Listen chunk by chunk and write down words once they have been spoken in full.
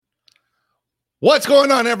What's going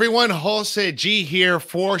on, everyone? Jose G here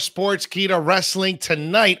for Sportskeeda Wrestling.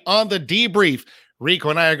 Tonight on the debrief, Rico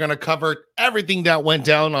and I are going to cover everything that went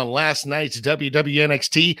down on last night's WWE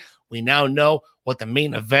NXT. We now know what the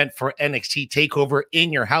main event for NXT TakeOver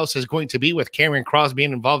in Your House is going to be, with Karrion Kross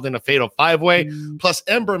being involved in a fatal five-way, plus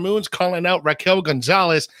Ember Moon's calling out Raquel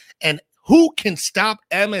Gonzalez, and who can stop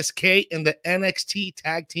MSK in the NXT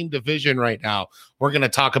tag team division right now? We're going to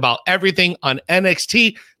talk about everything on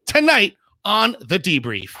NXT tonight on the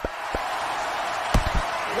debrief.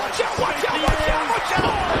 Watch out, watch out, watch out, watch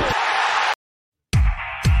out!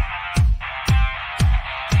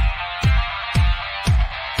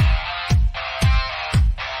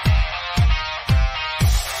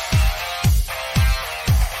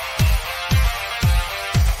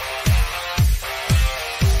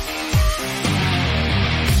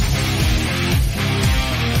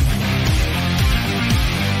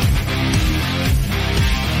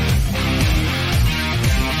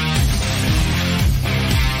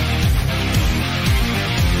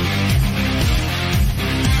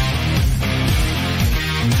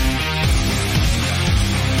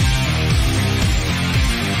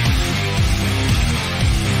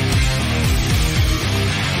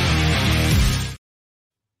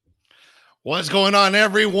 What's going on,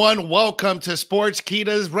 everyone? Welcome to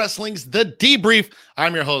Sportskeeda Wrestling's The Debrief.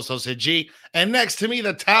 I'm your host, Jose G. And next to me,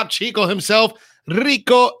 the top Chico himself,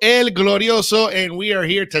 Rico El Glorioso. And we are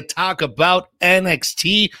here to talk about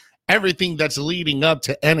NXT, everything that's leading up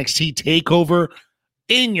to NXT TakeOver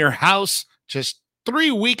in Your House. Just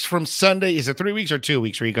 3 weeks from Sunday. Is it 3 weeks or 2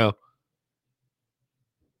 weeks, Rico?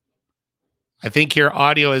 I think your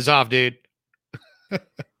audio is off, dude.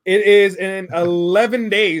 It is in 11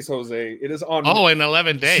 days, Jose. It is on in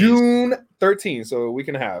 11 days. June 13th, so a week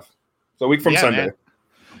and a half. So a week from Sunday. Man.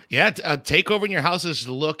 Yeah, TakeOver in Your House is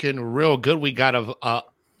looking real good. We got a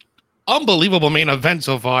unbelievable main event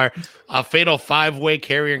so far. A fatal five-way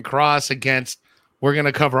Karrion Kross against. We're going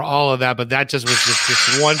to cover all of that, but that just was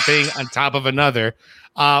just one thing on top of another.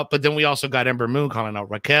 But then we also got Ember Moon calling out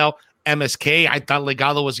Raquel. MSK, I thought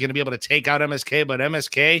Legado was going to be able to take out MSK, but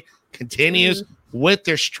MSK continues with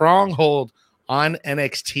their stronghold on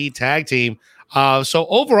NXT tag team. So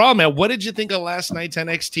overall, man, what did you think of last night's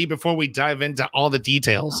NXT before we dive into all the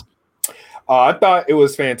details? I thought it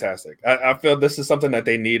was fantastic. I feel this is something that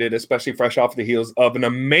they needed, especially fresh off the heels of an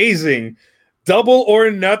amazing Double or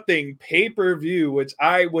Nothing pay-per-view, which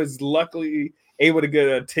I was luckily able to get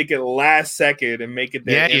a ticket last second and make it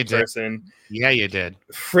there in person. Yeah, you did.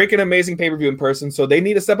 Freaking amazing pay-per-view in person. So they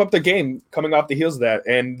need to step up their game coming off the heels of that,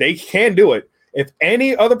 and they can do it. If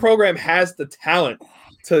any other program has the talent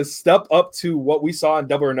to step up to what we saw in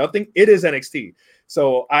Double or Nothing, it is NXT.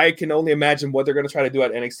 So I can only imagine what they're going to try to do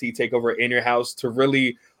at NXT TakeOver in Your House to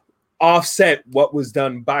really offset what was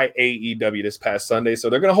done by AEW this past Sunday. So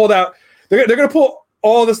they're going to hold out. They're going to pull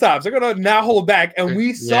all the stops. They're going to now hold back. And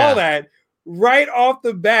we saw that right off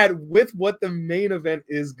the bat with what the main event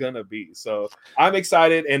is going to be. So I'm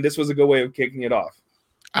excited, and this was a good way of kicking it off.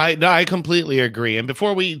 I completely agree. And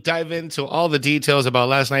before we dive into all the details about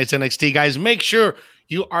last night's NXT, guys, make sure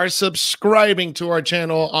you are subscribing to our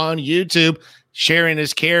channel on YouTube. Sharing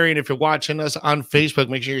is caring. If you're watching us on Facebook,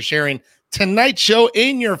 make sure you're sharing tonight's show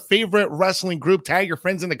in your favorite wrestling group. Tag your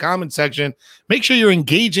friends in the comment section. Make sure you're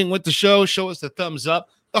engaging with the show. Show us the thumbs up,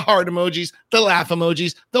 the heart emojis, the laugh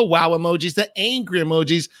emojis, the wow emojis, the angry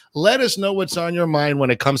emojis. Let us know what's on your mind when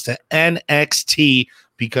it comes to NXT,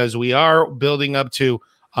 because we are building up to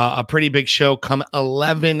a pretty big show come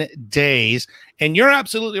 11 days. And you're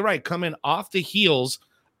absolutely right. Coming off the heels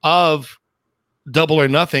of Double or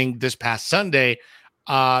Nothing this past Sunday,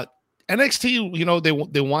 NXT,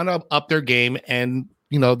 they want to up their game, and,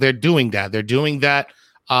 they're doing that. They're doing that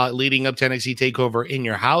leading up to NXT TakeOver in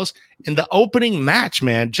Your House. In the opening match,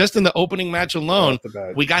 man, just in the opening match alone,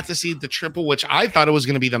 we got to see the triple, which I thought it was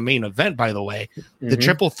going to be the main event, by the way, the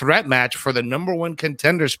triple threat match for the number one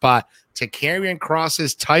contender spot to Karrion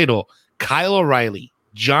Kross's title. Kyle O'Reilly,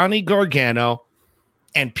 Johnny Gargano,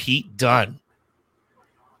 and Pete Dunne.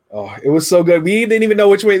 Oh, it was so good. We didn't even know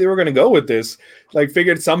which way they were going to go with this.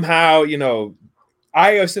 Figured somehow, I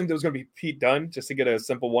assumed it was going to be Pete Dunne just to get a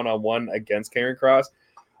simple one-on-one against Karrion Kross.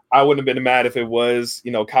 I wouldn't have been mad if it was,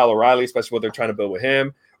 Kyle O'Reilly, especially what they're trying to build with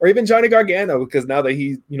him, or even Johnny Gargano, because now that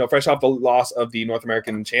he's, fresh off the loss of the North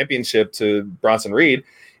American Championship to Bronson Reed,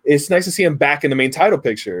 it's nice to see him back in the main title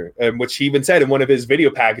picture, which he even said in one of his video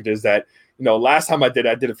packages that, last time I did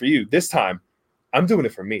it for you. This time, I'm doing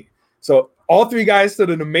it for me. So all three guys stood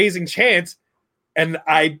an amazing chance, and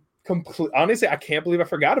honestly, I can't believe I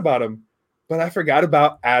forgot about him, but I forgot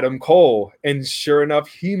about Adam Cole, and sure enough,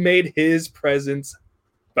 he made his presence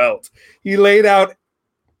belt. He laid out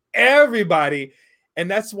everybody, and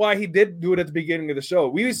that's why he did do it at the beginning of the show.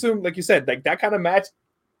 We assume, like you said, like that kind of match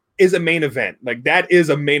is a main event. Like that is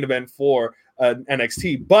a main event for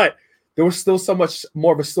NXT, but there was still so much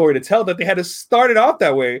more of a story to tell that they had to start it off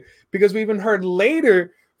that way, because we even heard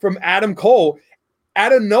later from Adam Cole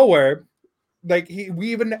out of nowhere. Like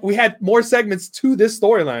we had more segments to this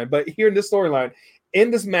storyline, but here in this storyline,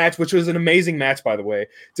 in this match, which was an amazing match, by the way,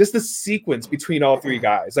 just the sequence between all three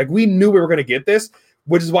guys. Like we knew we were going to get this,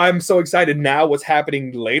 which is why I'm so excited now what's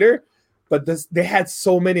happening later. But they had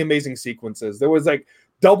so many amazing sequences. There was like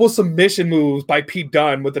double submission moves by Pete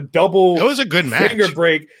Dunne with a double. It was a good match. Finger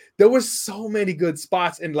break. There was so many good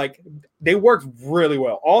spots, and like they worked really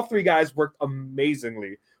well. All three guys worked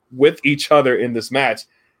amazingly with each other in this match.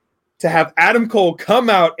 To have Adam Cole come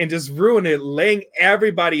out and just ruin it, laying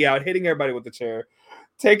everybody out, hitting everybody with the chair,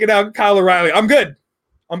 taking out Kyle O'Reilly. I'm good.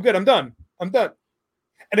 I'm done. And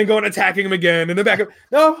then going attacking him again in the back.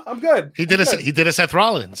 No, I'm good. He did a Seth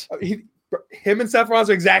Rollins. Him and Seth Rollins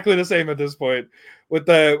are exactly the same at this point with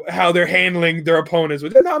how they're handling their opponents.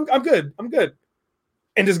 No, I'm good.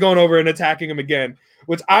 And just going over and attacking him again,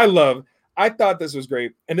 which I love. I thought this was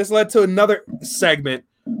great. And this led to another segment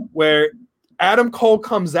where Adam Cole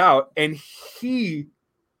comes out and he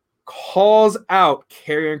calls out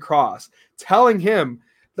Karrion Kross, telling him,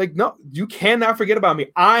 like, no, you cannot forget about me.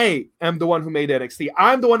 I am the one who made NXT.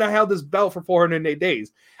 I'm the one that held this belt for 408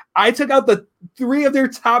 days. I took out the three of their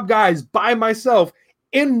top guys by myself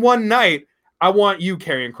in one night. I want you,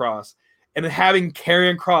 Karrion Kross. And having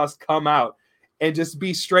Karrion Kross come out and just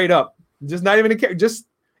be straight up, just not even just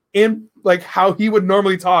in like how he would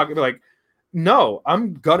normally talk, and be like, no,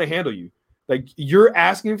 I'm gonna handle you. Like, you're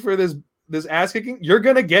asking for this ass kicking, you're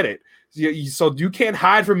gonna get it. So you can't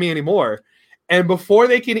hide from me anymore. And before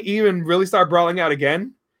they can even really start brawling out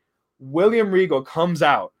again, William Regal comes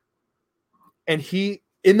out, and he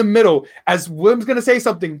in the middle, as William's gonna say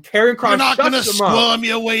something, Karrion Kross, you're not gonna squirm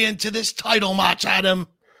your way into this title match, Adam.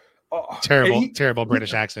 Oh, Terrible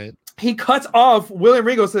British accent. He cuts off William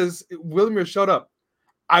Regal, says, William, shut up.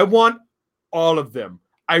 I want all of them.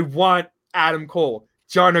 I want Adam Cole,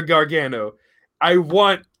 Johnny Gargano. I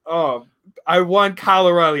want Kyle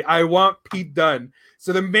O'Reilly. I want Pete Dunne.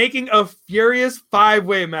 So they're making a furious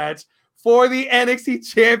 5-way match for the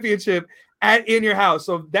NXT Championship at In Your House.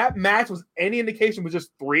 So if that match was any indication, was just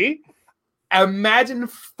 3. Imagine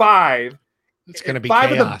 5. It's going to be 5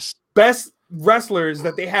 chaos. Of the best wrestlers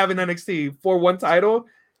that they have in NXT for one title.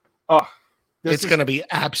 Oh, it's going to be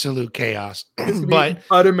absolute chaos. But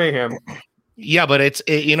utter mayhem. Yeah, but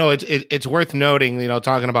it's worth noting,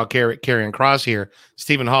 talking about Karrion Kross here.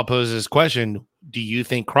 Stephen Hall poses this question: do you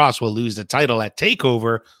think Kross will lose the title at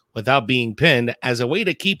TakeOver without being pinned, as a way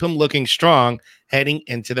to keep him looking strong heading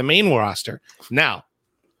into the main roster? Now,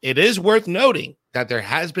 it is worth noting that there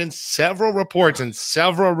has been several reports and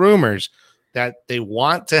several rumors that they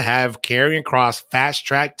want to have Karrion Kross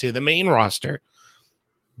fast-tracked to the main roster.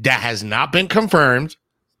 That has not been confirmed.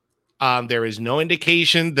 There is no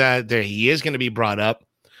indication that he is going to be brought up.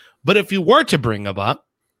 But if you were to bring him up,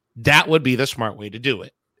 that would be the smart way to do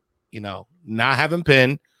it. Not have him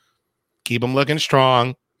pinned, keep him looking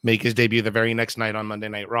strong, make his debut the very next night on Monday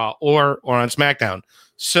Night Raw or on SmackDown.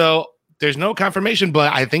 So there's no confirmation,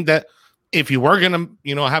 but I think that if you were going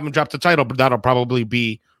to, have him drop the title, that'll probably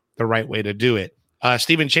be the right way to do it.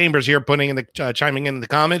 Stephen Chambers here chiming in the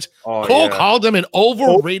comments. Cole called him an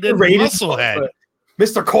overrated musclehead.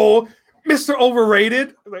 Mr. Cole, Mr.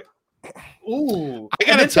 Overrated. Like, ooh. I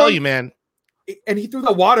gotta tell you, man. And he threw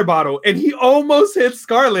the water bottle, and he almost hit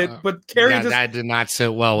Scarlett, but Karrion that did not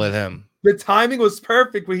sit well with him. The timing was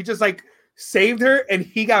perfect, but he just like saved her, and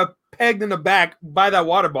he got pegged in the back by that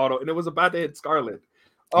water bottle, and it was about to hit Scarlett.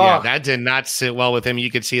 Yeah, that did not sit well with him. You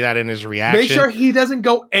could see that in his reaction. Make sure he doesn't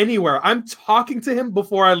go anywhere. I'm talking to him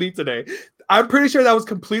before I leave today. I'm pretty sure that was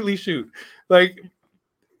completely shoot. Like,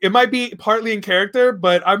 it might be partly in character,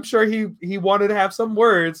 but I'm sure he wanted to have some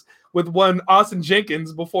words with one Austin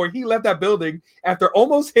Jenkins before he left that building after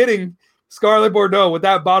almost hitting Scarlett Bordeaux with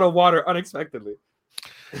that bottle of water unexpectedly.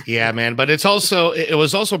 Yeah, man. But it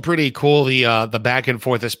was also pretty cool, the back and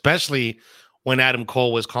forth, especially when Adam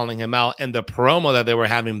Cole was calling him out, and the promo that they were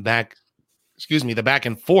having the back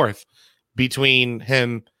and forth between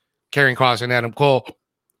him, Karrion Kross, and Adam Cole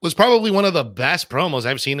was probably one of the best promos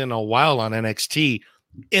I've seen in a while on NXT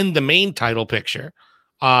in the main title picture.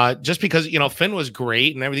 Just because, Finn was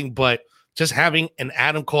great and everything, but just having an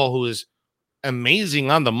Adam Cole who is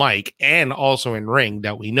amazing on the mic and also in ring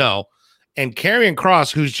that we know, and Karrion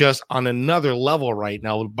Kross, who's just on another level right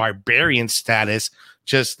now with barbarian status,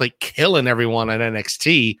 just like killing everyone at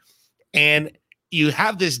NXT. And you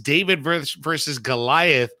have this David versus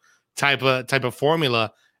Goliath type of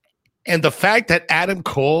formula, and the fact that Adam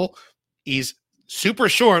Cole is super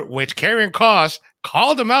short, which Karrion Kross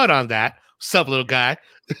called him out on that. Sup, little guy.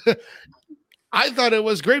 I thought it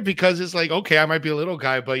was great because it's like, okay, I might be a little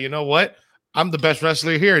guy, but you know what? I'm the best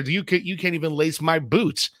wrestler here. You can't even lace my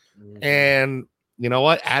boots. And you know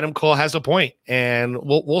what? Adam Cole has a point, and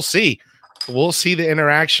we'll see. We'll see the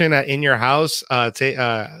interaction in your house.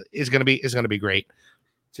 Is gonna be great.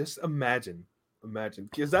 Just imagine,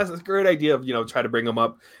 because that's a great idea of try to bring him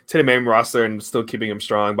up to the main roster and still keeping him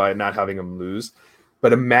strong by not having him lose.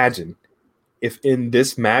 But imagine if in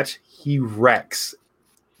this match he wrecks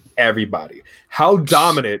everybody. How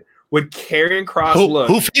dominant would Karrion Kross look?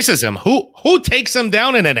 Who faces him? Who takes him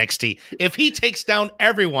down in NXT? If he takes down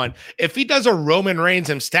everyone, if he does a Roman Reigns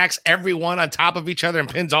and stacks everyone on top of each other and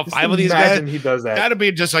pins all 5 of these guys, he does that. That'd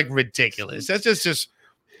be just like ridiculous. That's just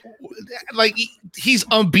like he's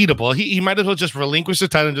unbeatable. He might as well just relinquish the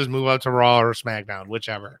title and just move out to Raw or SmackDown,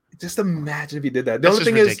 whichever. Just imagine if he did that. The only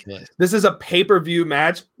thing is, this is a pay-per-view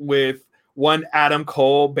match with one Adam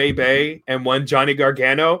Cole, Bay, and one Johnny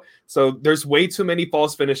Gargano. So there's way too many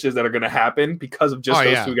false finishes that are going to happen because of just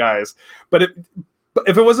those two guys. But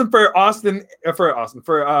if it wasn't for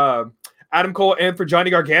Adam Cole and for Johnny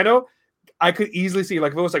Gargano, I could easily see,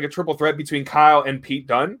 like, if it was like a triple threat between Kyle and Pete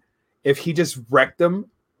Dunne, if he just wrecked them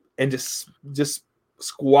and just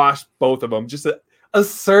squashed both of them, just to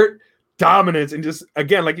assert dominance and just,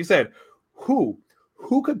 again, like you said, who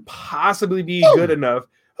could possibly be good enough?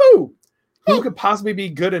 Who could possibly be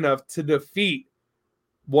good enough to defeat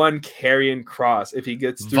one Karrion Kross if he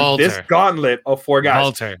gets through this gauntlet of 4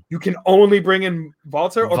 guys? You can only bring in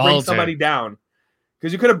Walter or bring somebody down.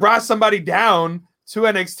 Because you could have brought somebody down to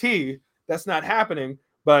NXT. That's not happening.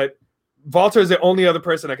 But Walter is the only other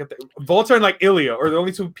person I could think. Walter and like Ilya are the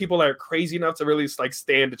only 2 people that are crazy enough to really like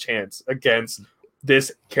stand a chance against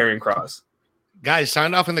this Karrion Kross. Guys,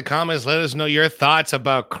 sign off in the comments. Let us know your thoughts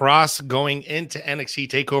about Kross going into NXT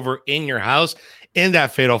TakeOver in your house in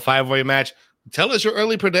that fatal 5-way match. Tell us your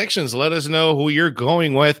early predictions. Let us know who you're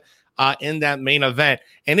going with in that main event.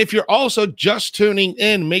 And if you're also just tuning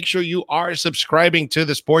in, make sure you are subscribing to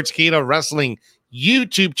the Sportskeeda Wrestling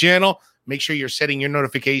YouTube channel. Make sure you're setting your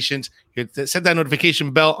notifications. Set that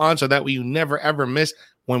notification bell on so that way you never, ever miss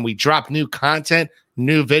when we drop new content,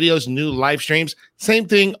 new videos, new live streams. Same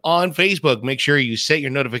thing on Facebook. Make sure you set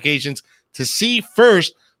your notifications to see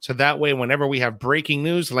first, so that way whenever we have breaking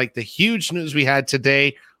news, like the huge news we had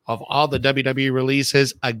today of all the WWE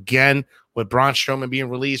releases, again, with Braun Strowman being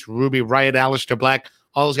released, Ruby Riott, Aleister Black,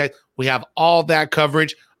 all those guys, we have all that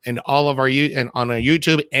coverage in all of and on our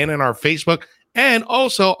YouTube and in our Facebook, and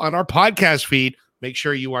also on our podcast feed. Make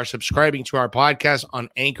sure you are subscribing to our podcast on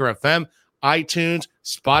Anchor FM, iTunes,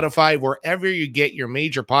 Spotify, wherever you get your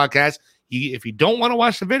major podcasts. If you don't want to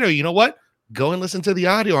watch the video, you know what? Go and listen to the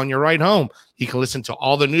audio on your ride home. You can listen to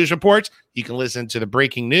all the news reports. You can listen to the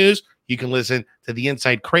breaking news. You can listen to the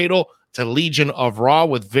Inside Cradle, to Legion of Raw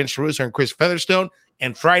with Vince Russo and Chris Featherstone.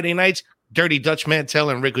 And Friday nights, Dirty Dutch Mantel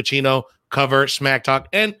and Rick Ucchino cover Smack Talk.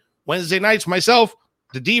 And Wednesday nights, myself,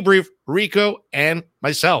 The Debrief, Rico, and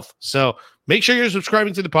myself. So make sure you're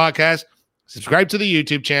subscribing to the podcast. Subscribe to the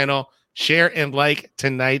YouTube channel. Share and like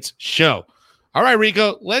tonight's show. All right,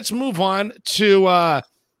 Rico, let's move on to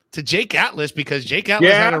Jake Atlas, because Jake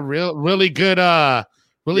Atlas had a really good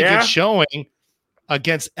good showing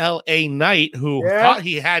against LA Knight, who thought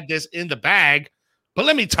he had this in the bag. But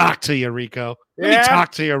let me talk to you, Rico. Let me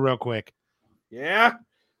talk to you real quick. Yeah.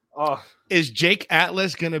 Oh, is Jake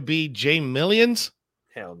Atlas going to be Jay Millions?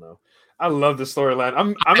 Hell no. I love the storyline.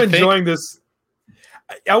 I'm enjoying this.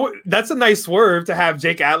 That's a nice swerve to have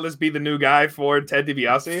Jake Atlas be the new guy for Ted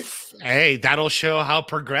DiBiase. Hey, that'll show how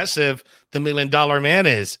progressive the $1 Million Man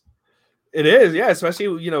is. It is, yeah, especially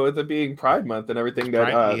with it being Pride Month and everything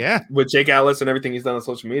that with Jake Atlas and everything he's done on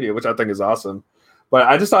social media, which I think is awesome. But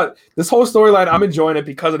I just thought this whole storyline, I'm enjoying it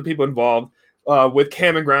because of the people involved. With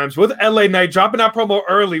Cameron Grimes, with LA Knight dropping that promo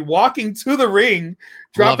early, walking to the ring,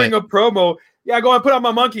 dropping a promo. Yeah, go and put on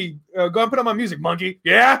my monkey. Go and put on my music, monkey.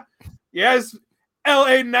 Yeah, yes.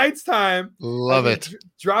 LA Knight's time. Love it.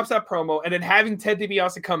 Drops that promo, and then having Ted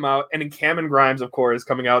DiBiase come out, and then Cameron Grimes, of course,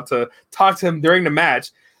 coming out to talk to him during the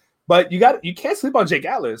match. But you can't sleep on Jake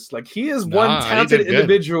Atlas. Like, he is one talented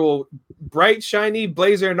individual, bright, shiny,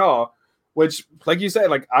 blazer and all. Which, like you said,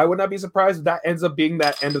 like, I would not be surprised if that ends up being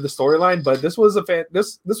that end of the storyline. But this was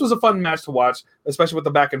a fun match to watch, especially with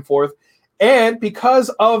the back and forth. And because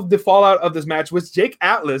of the fallout of this match, with Jake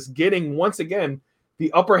Atlas getting once again the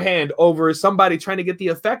upper hand over somebody trying to get the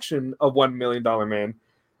affection of $1 Million Man,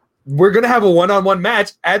 we're going to have a one-on-one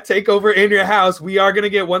match at TakeOver in your house. We are going to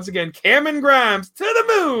get, once again, Cameron Grimes to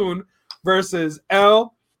the moon versus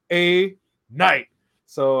L.A. Knight.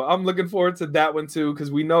 So I'm looking forward to that one, too,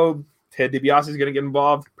 because we know Ted DiBiase is going to get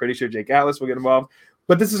involved. Pretty sure Jake Atlas will get involved.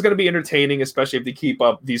 But this is going to be entertaining, especially if they keep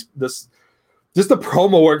up just the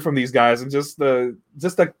promo work from these guys and just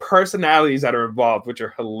the personalities that are involved, which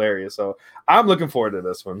are hilarious. So I'm looking forward to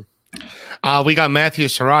this one. We got Matthew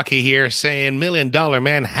Saraki here saying $1 Million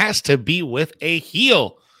Man has to be with a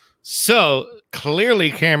heel. So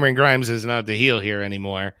clearly Cameron Grimes is not the heel here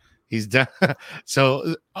anymore. He's done.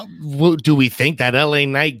 So do we think that LA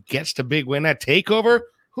Knight gets the big win at TakeOver?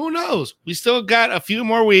 Who knows? We still got a few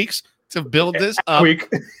more weeks to build this up. We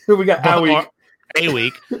got a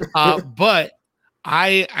week. But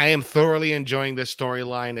I am thoroughly enjoying this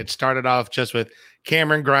storyline. It started off just with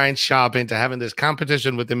Cameron Grimes shopping to having this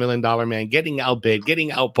competition with the $1 Million Man, getting outbid,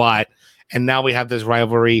 getting outbought, and now we have this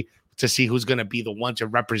rivalry to see who's going to be the one to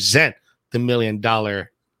represent the $1 Million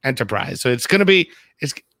enterprise. So it's going to be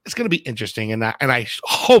interesting, and I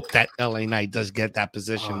hope that LA Knight does get that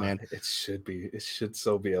position, man. It should be. It should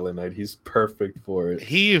so be LA Knight. He's perfect for it.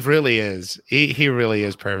 He really is. He really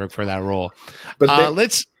is perfect for that role. But I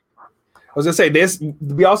was gonna say this.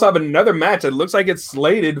 We also have another match that looks like it's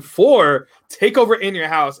slated for TakeOver in your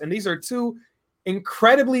house, and these are two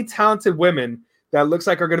incredibly talented women that looks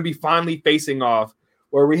like are going to be finally facing off.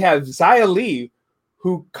 Where we have Xia Li,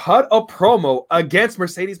 who cut a promo against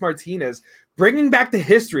Mercedes Martinez, bringing back the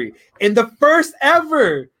history in the first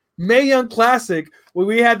ever Mae Young Classic, where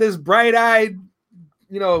we had this bright-eyed,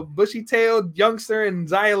 bushy-tailed youngster and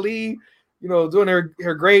Xia Li, doing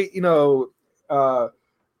her great,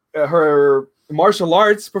 her martial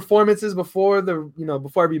arts performances before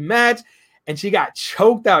every match, and she got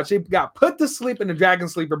choked out. She got put to sleep in the Dragon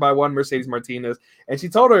Sleeper by one Mercedes Martinez, and she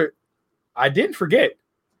told her, "I didn't forget.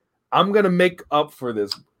 I'm gonna make up for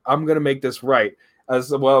this. I'm gonna make this right."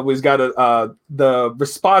 As well, we've got the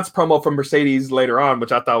response promo from Mercedes later on,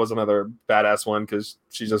 which I thought was another badass one because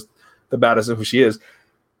she's just the badass of who she is.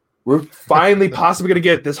 We're finally possibly going to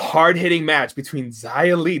get this hard-hitting match between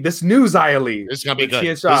Xia Li, this new Xia Li. This is going to be good.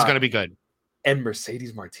 This is going to be good. And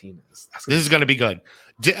Mercedes Martinez. This is going to be good.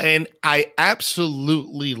 And I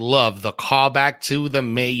absolutely love the callback to the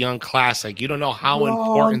Mae Young Classic. You don't know how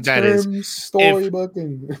important that is.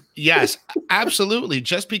 Storybooking. Yes, absolutely.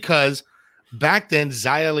 Just because back then,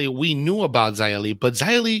 Xia Li, we knew about Xia Li, but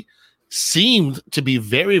Xia Li seemed to be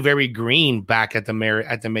very, very green back at the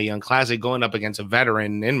Mae Young Classic, going up against a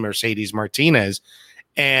veteran in Mercedes Martinez.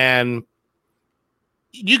 And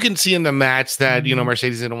you can see in the match that,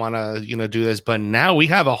 Mercedes didn't want to, do this, but now we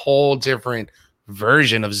have a whole different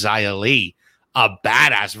version of Xia Li, a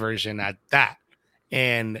badass version at that.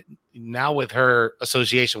 And now with her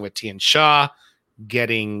association with Tian Sha,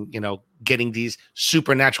 getting these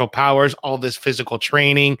supernatural powers, all this physical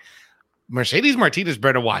training, Mercedes Martinez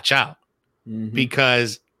better watch out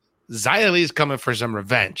because Xia Li is coming for some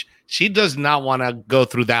revenge. She does not want to go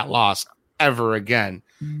through that loss ever again.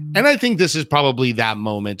 And I think this is probably that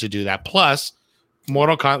moment to do that. Plus,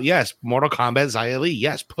 Mortal Kombat Xia Li.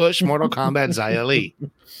 Yes, push Mortal Kombat Xia Li.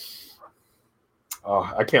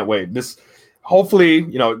 Oh, I can't wait. This, hopefully,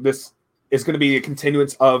 this is going to be a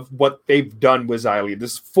continuance of what they've done with Xia Li.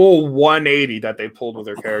 This full 180 that they pulled with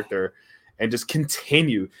her character. And just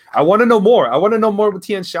continue. I want to know more. I want to know more with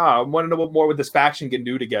Tian Sha. I want to know what more with this faction can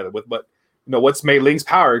do together with what's Mei Ling's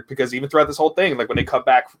power. Because even throughout this whole thing, like when they cut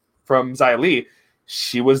back from Xia Li,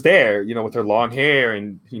 she was there, with her long hair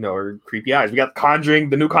and her creepy eyes. We got Conjuring.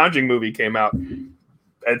 The new Conjuring movie came out.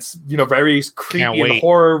 It's very creepy and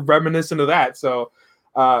horror reminiscent of that. So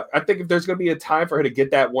I think if there's going to be a time for her to get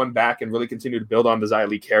that one back and really continue to build on the Xia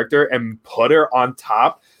Li character and put her on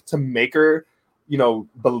top to make her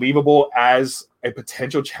believable as a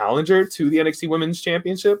potential challenger to the NXT Women's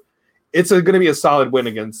Championship, it's going to be a solid win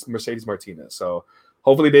against Mercedes Martinez. So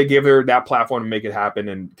hopefully they give her that platform to make it happen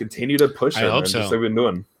and continue to push her. I hope so. Just they've been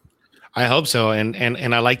doing. I hope so. And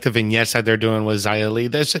I like the vignettes that they're doing with Xia Li.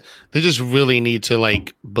 They just really need to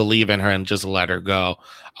believe in her and just let her go.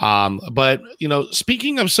 But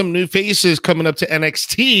speaking of some new faces coming up to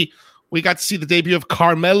NXT, we got to see the debut of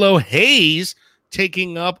Carmelo Hayes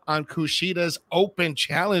taking up on Kushida's open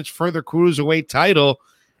challenge for the Cruiserweight title,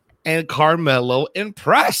 and Carmelo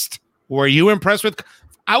impressed. Were you impressed with?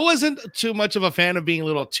 I wasn't too much of a fan of being a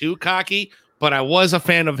little too cocky, but I was a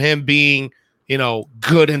fan of him being,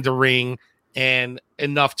 good in the ring and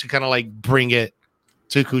enough to kind of bring it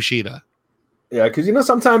to Kushida. Yeah, because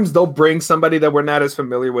sometimes they'll bring somebody that we're not as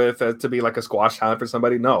familiar with to be like a squash talent for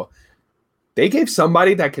somebody. No, they gave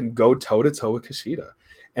somebody that can go toe to toe with Kushida.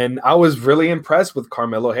 And I was really impressed with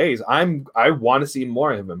Carmelo Hayes. I want to see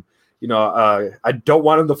more of him. I don't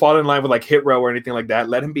want him to fall in line with like Hit Row or anything like that.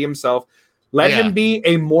 Let him be himself. Let him be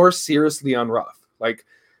a more serious Leon Ruff. Like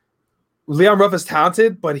Leon Ruff is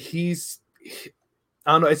talented, but I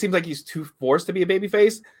don't know. It seems like he's too forced to be a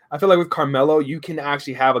babyface. I feel like with Carmelo, you can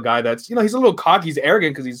actually have a guy that's, he's a little cocky, he's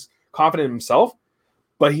arrogant because he's confident in himself,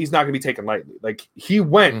 but he's not going to be taken lightly. Like he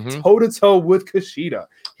went toe to toe with Kushida.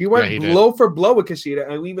 He went blow for blow with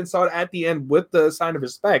Kushida, and we even saw it at the end with the sign of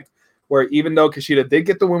respect, where even though Kushida did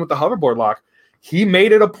get the win with the hoverboard lock, he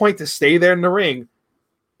made it a point to stay there in the ring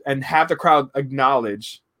and have the crowd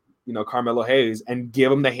acknowledge, Carmelo Hayes and give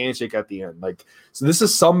him the handshake at the end. Like, so this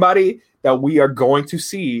is somebody that we are going to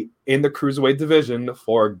see in the cruiserweight division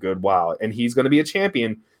for a good while, and he's going to be a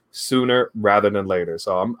champion sooner rather than later.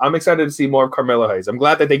 So I'm excited to see more of Carmelo Hayes. I'm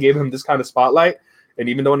glad that they gave him this kind of spotlight, and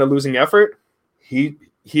even though in a losing effort, he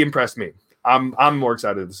impressed me. I'm more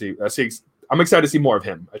excited to see. I'm excited to see more of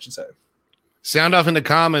him, I should say. Sound off in the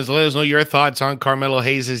comments. Let us know your thoughts on Carmelo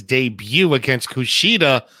Hayes' debut against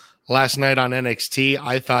Kushida last night on NXT.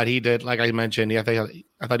 I thought he did, like I mentioned, I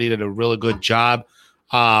thought he did a really good job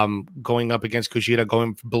going up against Kushida,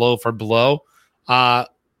 going blow for blow.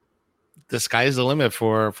 The sky is the limit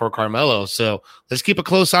for Carmelo. So let's keep a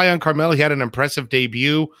close eye on Carmelo. He had an impressive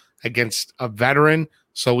debut against a veteran.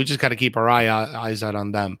 So we just got to keep our eyes out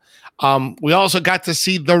on them. We also got to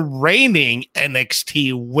see the reigning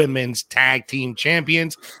NXT Women's Tag Team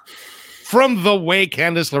Champions from the way,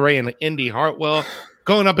 Candice LeRae and Indy Hartwell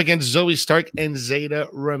going up against Zoe Stark and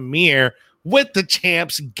Zayda Ramir, with the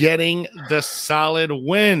champs getting the solid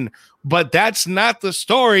win. But that's not the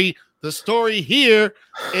story. The story here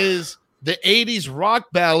is the 80s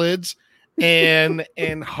rock ballads and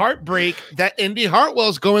heartbreak that Indy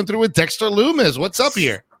Hartwell's going through with Dexter Lumis. What's up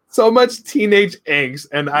here? So much teenage angst,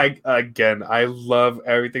 and I love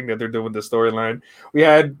everything that they're doing with the storyline. We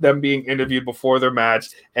had them being interviewed before their match,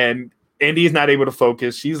 and Indy's not able to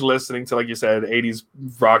focus. She's listening to, like you said, 80s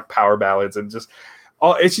rock power ballads, and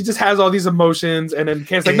she just has all these emotions. And then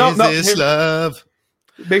Can's like, no, love.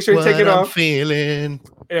 Make sure you take it I'm off. Feeling.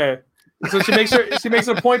 Yeah. So she makes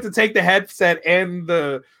a point to take the headset and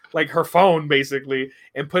her phone basically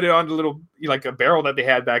and put it on the little a barrel that they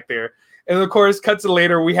had back there. And of course, cuts to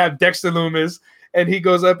later, we have Dexter Lumis, and he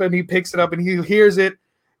goes up and he picks it up and he hears it,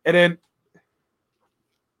 and then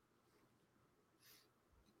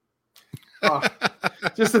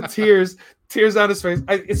just the tears on his face.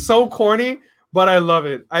 It's so corny, but I love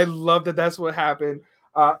it. I love that that's what happened.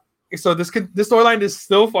 So this storyline is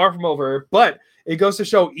still far from over, but it goes to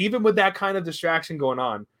show, even with that kind of distraction going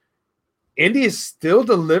on, Indy is still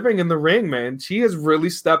delivering in the ring, man. She has really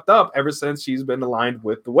stepped up ever since she's been aligned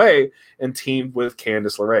with The Way and teamed with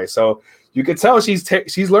Candice LeRae. So you can tell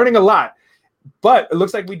she's learning a lot. But it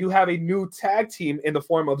looks like we do have a new tag team in the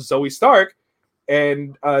form of Zoe Stark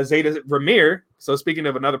and Zayda Ramir. So speaking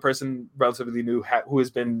of another person relatively new who has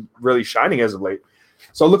been really shining as of late.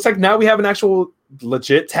 So it looks like now we have an actual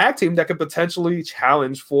legit tag team that could potentially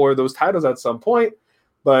challenge for those titles at some point,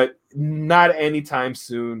 but not anytime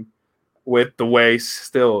soon, with The Way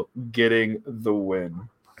still getting the win.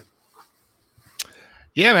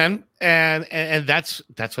 Yeah, man. And that's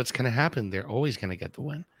what's going to happen. They're always going to get the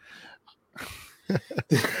win. I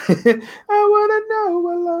want to know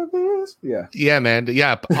what love is. Yeah. Yeah, man.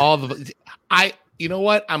 Yeah. You know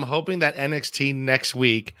what? I'm hoping that NXT next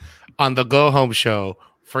week on the Go Home show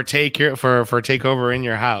for Takeover in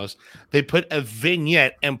Your House, they put a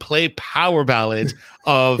vignette and play power ballads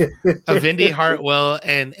of Indy Hartwell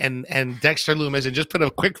and Dexter Lumis, and just put a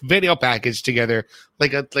quick video package together,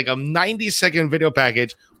 like a 90-second video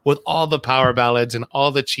package with all the power ballads and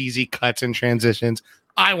all the cheesy cuts and transitions.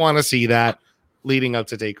 I want to see that leading up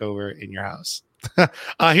to Takeover in Your House.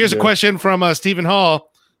 Here's a question from Stephen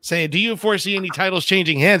Hall saying, do you foresee any titles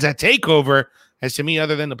changing hands at Takeover? As to me,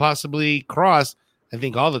 other than to possibly Cross, I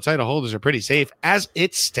think all the title holders are pretty safe as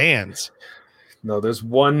it stands. No, there's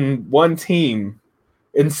one team,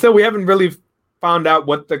 and still we haven't really found out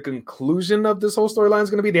what the conclusion of this whole storyline is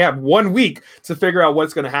going to be. They have 1 week to figure out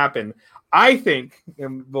what's going to happen. I think,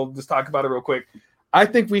 and we'll just talk about it real quick, I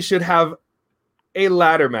think we should have a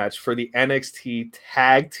ladder match for the NXT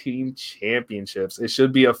Tag Team Championships. It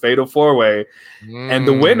should be a fatal 4-way, and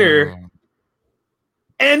the winner,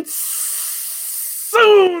 and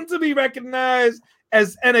soon to be recognized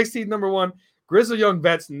as NXT number 1, Grizzled Young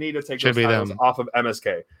Vets need to take those titles off of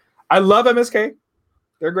MSK. I love MSK.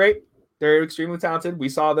 They're great. They're extremely talented. We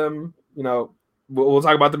saw them, we'll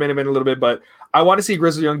talk about the main event in a little bit, but I want to see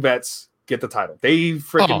Grizzled Young Vets get the title. They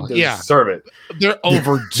freaking deserve it. They're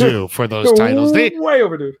overdue for those titles. Way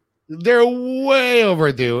overdue. They're way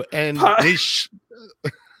overdue, and Poppy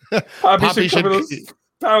Poppy should cover should. those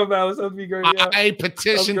power ballads. That'd be great. Yeah. I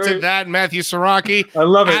petition That's to great. that, Matthew Saraki. I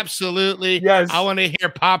love it. Absolutely. Yes. I want to hear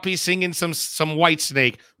Poppy singing some White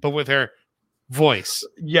Snake, but with her voice.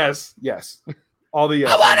 Yes. All the yes.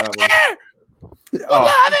 I want on to that hear one.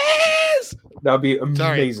 Bobbies. That'd be amazing.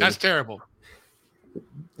 Sorry, that's terrible.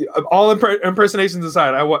 All impersonations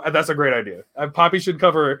aside, that's a great idea. Poppy should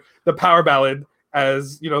cover the power ballad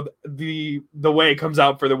as the way it comes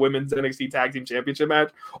out for the women's NXT Tag Team Championship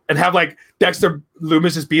match, and have like Dexter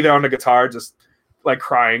Lumis just be there on the guitar, just like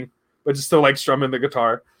crying, but just still like strumming the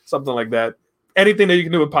guitar, something like that. Anything that you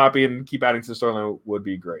can do with Poppy and keep adding to the storyline would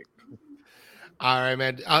be great. All right,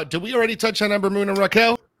 man. Did we already touch on Ember Moon and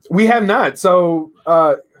Raquel? We have not. So,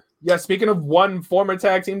 speaking of one former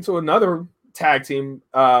tag team to another tag team,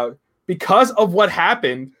 because of what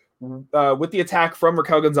happened with the attack from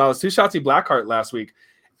Raquel Gonzalez to Shotzi Blackheart last week,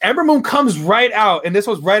 Ember Moon comes right out, and this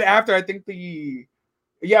was right after, I think it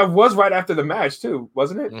was right after the match too,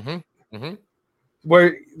 wasn't it? Mm-hmm.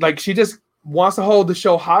 Where like she just wants to hold the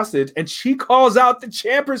show hostage, and she calls out the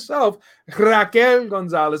champ herself, Raquel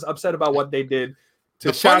Gonzalez, upset about what they did to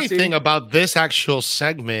The funny Shotzi. thing about this actual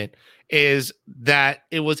segment is that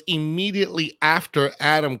it was immediately after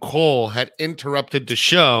Adam Cole had interrupted the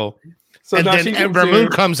show. So And now then she Ember comes Moon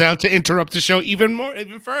in. comes out to interrupt the show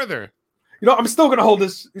even further. I'm still going to hold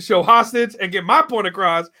this show hostage and get my point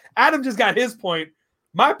across. Adam just got his point.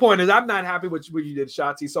 My point is I'm not happy with what you did,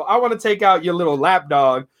 Shotzi. So I want to take out your little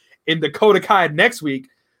lapdog in Dakota Kai next week.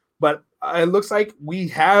 But it looks like we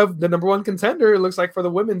have the number one contender, it looks like, for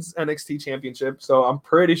the women's NXT championship. So I'm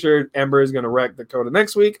pretty sure Ember is going to wreck Dakota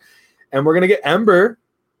next week. And we're going to get Ember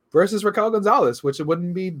versus Raquel Gonzalez, which it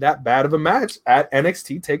wouldn't be that bad of a match at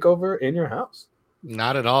NXT TakeOver in your house.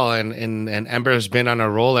 Not at all. And Ember has been on a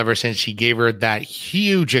roll ever since she gave her that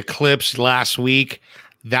huge eclipse last week.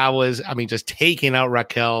 That was, just taking out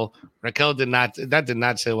Raquel. Raquel did not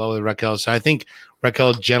sit well with Raquel. So I think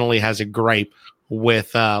Raquel generally has a gripe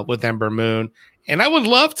with Ember Moon. And I would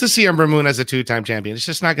love to see Ember Moon as a 2-time champion. It's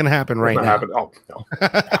just not going to happen right now. Oh, no.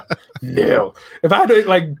 No. If I had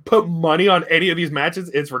to put money on any of these matches,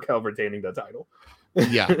 it's Raquel retaining the title.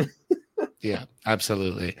 Yeah. Yeah,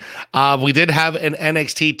 absolutely. We did have an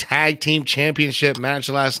NXT Tag Team Championship match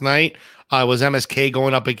last night. It was MSK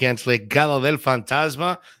going up against Legado del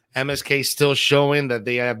Fantasma. MSK still showing that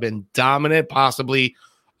they have been dominant, possibly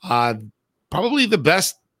probably the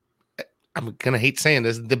best. I'm going to hate saying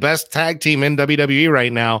this, the best tag team in WWE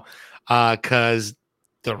right now, because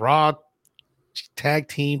the Raw Tag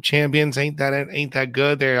Team Champions ain't that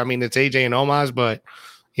good. There, it's AJ and Omos, but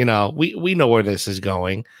we know where this is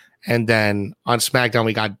going. And then on SmackDown,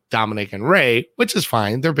 we got Dominic and Ray, which is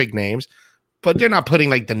fine. They're big names, but they're not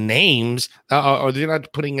putting the names or they're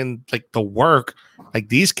not putting in the work like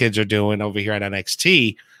these kids are doing over here at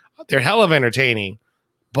NXT. They're hell of entertaining,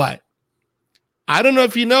 but I don't know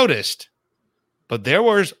if you noticed, but there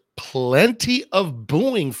was plenty of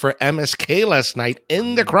booing for MSK last night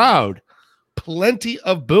in the crowd. Plenty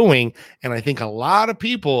of booing. And I think a lot of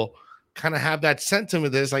people kind of have that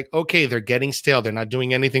sentiment that is okay, they're getting stale. They're not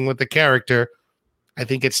doing anything with the character. I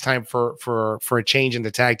think it's time for a change in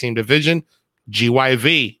the tag team division.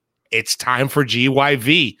 GYV. It's time for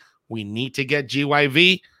GYV. We need to get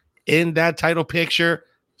GYV in that title picture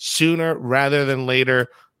sooner rather than later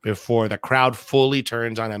before the crowd fully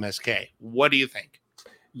turns on MSK. What do you think?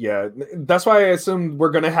 Yeah, that's why I assumed we're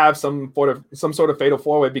going to have some sort of fatal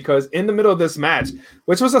four-way, because in the middle of this match,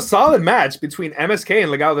 which was a solid match between MSK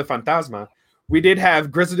and Legado del Fantasma, we did have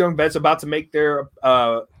Grizzled Young Vets about to make their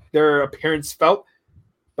appearance felt,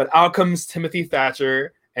 but out comes Timothy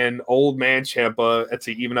Thatcher and Old Man Ciampa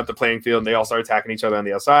to even up the playing field, and they all start attacking each other on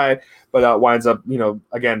the outside, but winds up,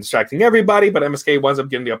 again, distracting everybody, but MSK winds up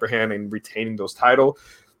getting the upper hand and retaining those title.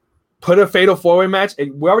 Put a fatal four-way match.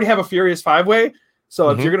 We already have a Furious 5-way. So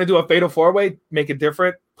if you're gonna do a fatal 4-way, make it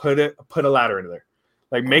different. Put a ladder into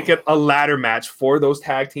there, make it a ladder match for those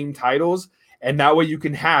tag team titles, and that way you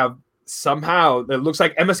can have somehow it looks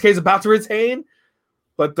like MSK is about to retain,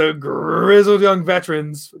 but the Grizzled Young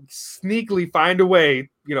Veterans sneakily find a way,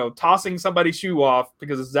 tossing somebody's shoe off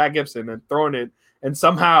because it's Zach Gibson and throwing it, and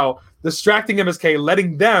somehow distracting MSK,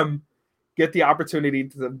 letting them get the opportunity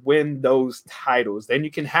to win those titles. Then you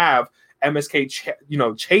can have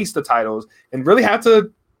MSK, chase the titles and really have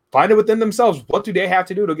to find it within themselves. What do they have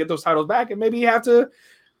to do to get those titles back? And maybe you have to,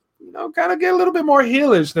 kind of get a little bit more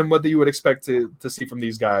heelish than what you would expect to see from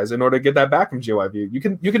these guys in order to get that back from GYV. You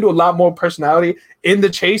can do a lot more personality in the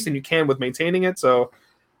chase than you can with maintaining it. So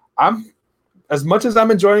as much as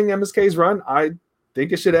I'm enjoying MSK's run, I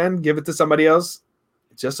think it should end. Give it to somebody else.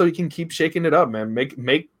 just so he can keep shaking it up, man. Make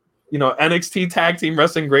NXT tag team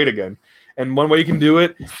wrestling great again. And one way you can do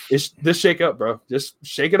it is just shake up, bro. Just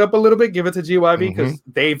shake it up a little bit. Give it to GYV because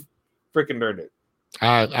they've freaking earned it.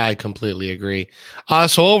 I completely agree.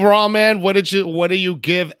 So overall, man, what do you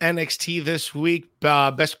give NXT this week?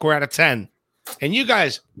 Best score out of 10. And you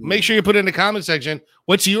guys, make sure you put in the comment section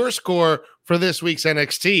what's your score for this week's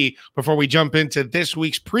NXT before we jump into this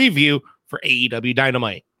week's preview for AEW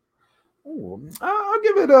Dynamite. Ooh, I'll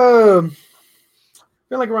give it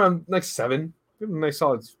feel like around like 7. Give it a nice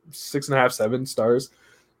solid 6.5, 7 stars.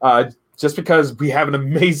 Just because we have an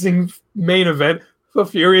amazing main event, the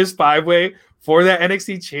Furious 5-Way for that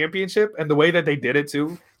NXT Championship, and the way that they did it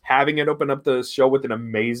too, having it open up the show with an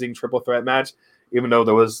amazing triple threat match, even though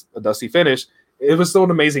there was a dusty finish, it was still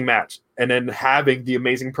an amazing match. And then having the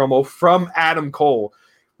amazing promo from Adam Cole,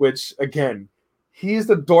 which again, he's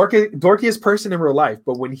the dorkiest person in real life,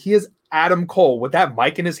 but when he is Adam Cole with that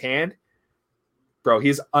mic in his hand, bro,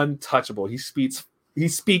 he's untouchable. He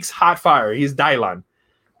speaks hot fire. He's Dylan.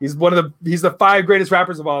 He's the 5 greatest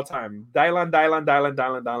rappers of all time.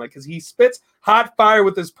 Dylan, because he spits hot fire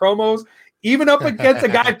with his promos, even up against a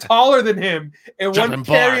guy taller than him and one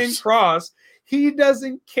carrying cross. He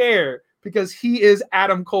doesn't care because he is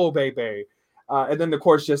Adam Cole, baby. And then, of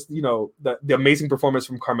course, just, the amazing performance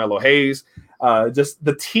from Carmelo Hayes, just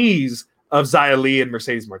the tease of Xia Li and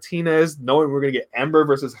Mercedes Martinez, knowing we're going to get Ember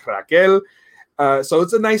versus Raquel. So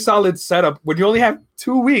it's a nice solid setup when you only have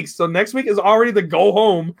 2 weeks. So next week is already the go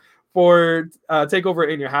home for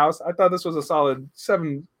TakeOver in your house. I thought this was a solid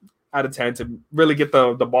 7 out of 10 to really get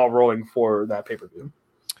the ball rolling for that pay-per-view.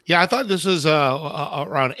 Yeah, I thought this was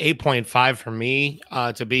around 8.5 for me,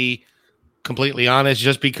 to be completely honest,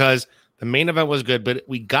 just because the main event was good, but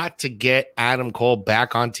we got to get Adam Cole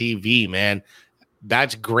back on TV, man.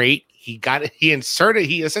 That's great. He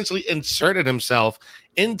essentially inserted himself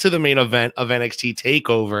into the main event of NXT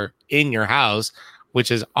TakeOver in your house,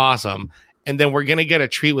 which is awesome. And then we're going to get a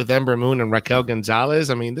treat with Ember Moon and Raquel Gonzalez.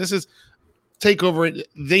 I mean, this is TakeOver.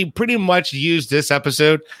 They pretty much used this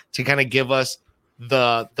episode to kind of give us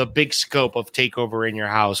the big scope of TakeOver in your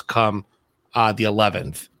house come the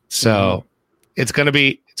 11th. So it's going to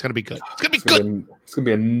be good. It's going to be good. It's going to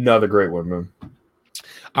be another great one, man.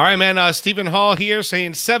 All right, man. Stephen Hall here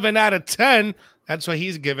saying 7 out of 10. That's what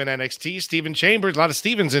he's given NXT. Stephen Chambers, a lot of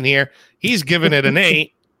Stevens in here. He's giving it an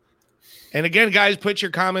 8. And again, guys, put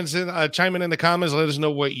your comments in, chime in the comments. Let us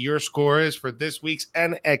know what your score is for this week's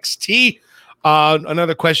NXT.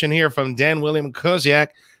 Another question here from Dan William Koziak.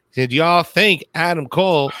 Did y'all think Adam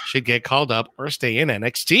Cole should get called up or stay in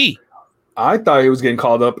NXT? I thought he was getting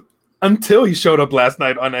called up until he showed up last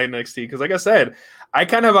night on NXT. Because like I said, I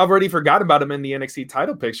kind of already forgot about him in the NXT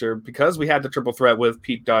title picture because we had the triple threat with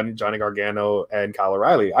Pete Dunne, Johnny Gargano, and Kyle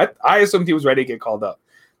O'Reilly. I assumed he was ready to get called up.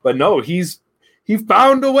 But no, he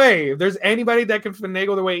found a way. If there's anybody that can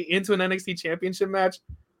finagle their way into an NXT championship match,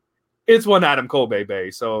 it's one Adam Cole, baby.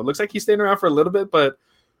 So it looks like he's staying around for a little bit, but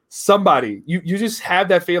somebody, you just have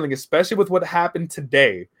that feeling, especially with what happened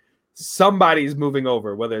today. Somebody's moving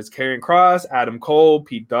over, whether it's Karrion Kross, Adam Cole,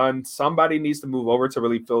 Pete Dunne. Somebody needs to move over to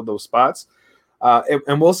really fill those spots.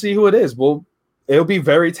 And we'll see who it is. It'll be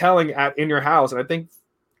very telling in your house. And I think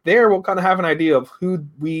there we'll kind of have an idea of who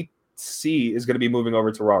we see is going to be moving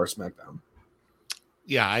over to Raw or SmackDown.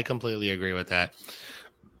 Yeah, I completely agree with that.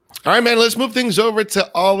 All right, man, let's move things over to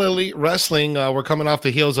All Elite Wrestling. We're coming off the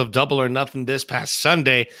heels of Double or Nothing this past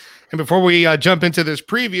Sunday. And before we jump into this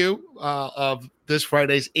preview of this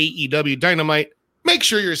Friday's AEW Dynamite, make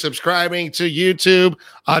sure you're subscribing to YouTube,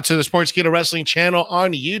 to the Sportskeeda Wrestling channel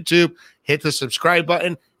on YouTube. Hit the subscribe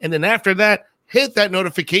button. And then after that, hit that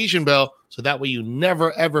notification bell so that way you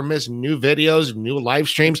never, ever miss new videos, new live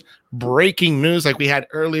streams, breaking news like we had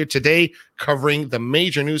earlier today, covering the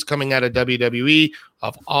major news coming out of WWE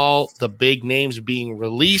of all the big names being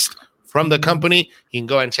released from the company. You can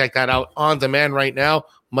go ahead and check that out on demand right now.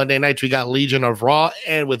 Monday nights, we got Legion of Raw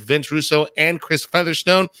and with Vince Russo and Chris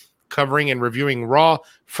Featherstone covering and reviewing Raw.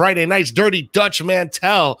 Friday nights, Dirty Dutch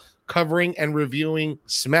Mantel covering and reviewing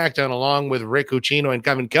SmackDown along with Rick Ucchino and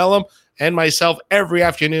Kevin Kellum and myself every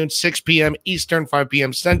afternoon, 6 p.m. Eastern, 5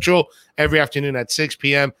 p.m. Central, every afternoon at 6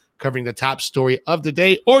 p.m., covering the top story of the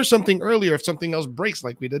day or something earlier if something else breaks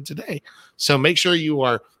like we did today. So make sure you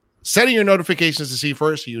are setting your notifications to see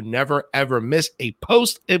first so you never, ever miss a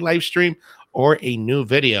post, a live stream, or a new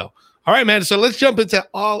video. All right, man. So let's jump into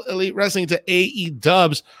All Elite Wrestling to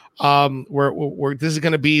AEW. Where this is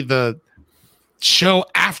going to be the show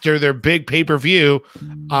after their big pay-per-view.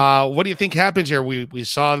 What do you think happens here? We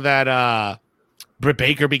saw that Britt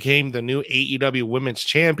Baker became the new AEW Women's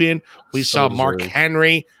Champion. We saw Mark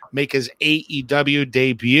Henry make his AEW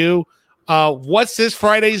debut. What's this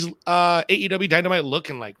Friday's AEW Dynamite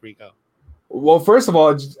looking like, Rico? Well, first of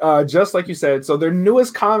all, just like you said, so their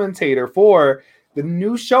newest commentator for the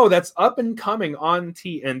new show that's up and coming on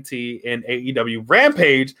TNT and AEW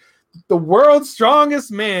Rampage, the world's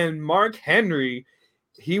strongest man, Mark Henry.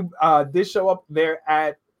 He did show up there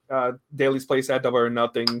at Daly's Place at Double or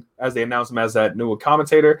Nothing as they announced him as that new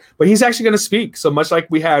commentator. But he's actually going to speak. So much like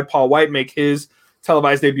we had Paul White make his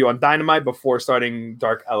televised debut on Dynamite before starting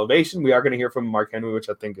Dark Elevation, we are going to hear from Mark Henry, which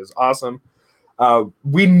I think is awesome.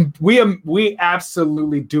 We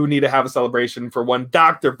absolutely do need to have a celebration for one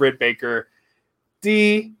Dr. Britt Baker,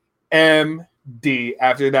 DMD,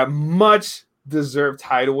 after that much deserved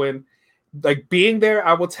title win. Like being there,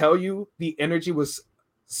 I will tell you, the energy was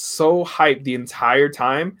so hyped the entire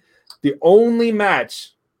time. The only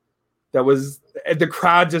match that was the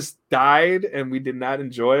crowd just died and we did not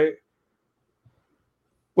enjoy it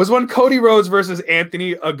was when Cody Rhodes versus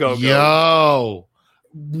Anthony Ogogo. Yo,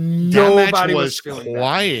 nobody was feeling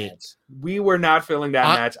quiet. That. We were not feeling that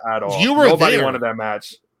match at all. Nobody wanted that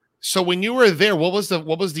match. So when you were there, what was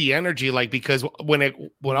the energy like? Because when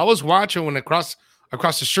I was watching across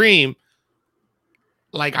the stream,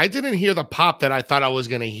 like I didn't hear the pop that I thought I was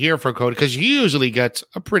going to hear for Cody, because he usually gets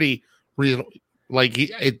a pretty reasonable. Like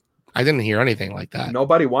I didn't hear anything like that.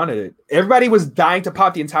 Nobody wanted it. Everybody was dying to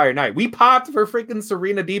pop the entire night. We popped for freaking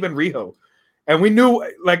Serena Deeb and Riho. And we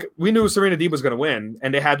knew Serena Deeb was going to win,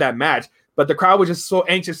 and they had that match. But the crowd was just so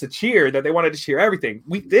anxious to cheer that they wanted to cheer everything.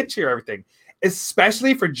 We did cheer everything,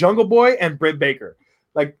 especially for Jungle Boy and Britt Baker.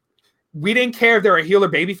 Like, we didn't care if they were a heel or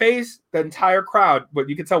babyface. The entire crowd, but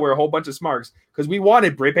you can tell we're a whole bunch of smarks because we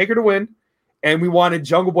wanted Britt Baker to win, and we wanted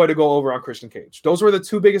Jungle Boy to go over on Christian Cage. Those were the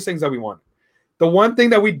two biggest things that we wanted. The one thing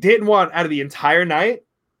that we didn't want out of the entire night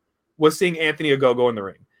was seeing Anthony Ogogo in the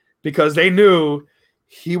ring, because they knew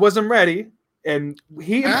he wasn't ready. And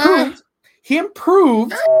he improved. He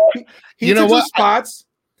improved. He you know what? Spots.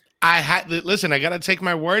 I got to take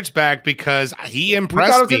my words back, because he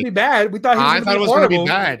impressed me. We thought it was going to be bad. I thought it was going to be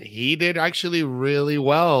bad. He did actually really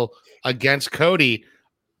well against Cody.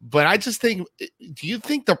 But I just think, do you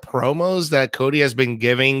think the promos that Cody has been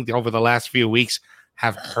giving over the last few weeks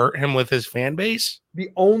have hurt him with his fan base?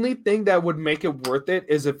 The only thing that would make it worth it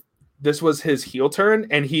is if this was his heel turn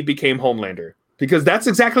and he became Homelander. Because that's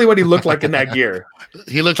exactly what he looked like in that gear.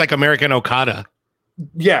 He looked like American Okada.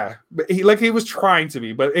 Yeah, but he was trying to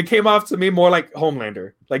be, but it came off to me more like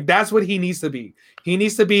Homelander. Like, that's what he needs to be. He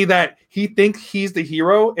needs to be that he thinks he's the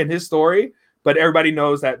hero in his story, but everybody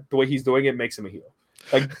knows that the way he's doing it makes him a heel.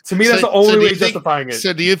 Like, to me, that's the only way justifying it.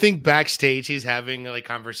 So do you think backstage he's having like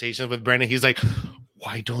conversations with Brendan? He's like,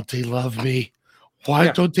 why don't they love me? Why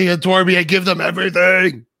don't they adore me? I give them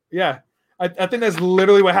everything. Yeah. I think that's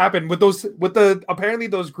literally what happened with those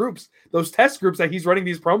groups, those test groups that he's running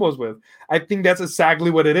these promos with. I think that's exactly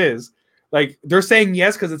what it is. Like, they're saying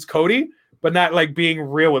yes because it's Cody, but not like being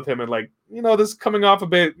real with him and like, this is coming off a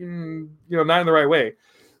bit, not in the right way.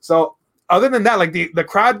 So other than that, like the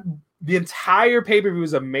crowd, the entire pay-per-view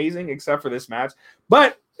is amazing except for this match.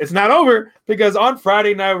 But it's not over, because on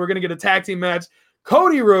Friday night we're gonna get a tag team match.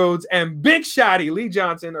 Cody Rhodes and Big Shotty Lee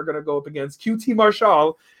Johnson are gonna go up against QT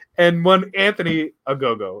Marshall and one Anthony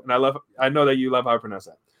Ogogo. And I know that you love how I pronounce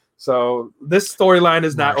that. So this storyline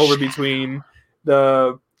is not over between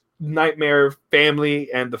the Nightmare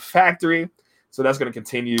family and the Factory. So that's going to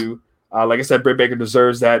continue. Like I said, Britt Baker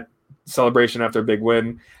deserves that celebration after a big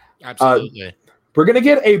win. Absolutely. We're going to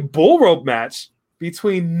get a bull rope match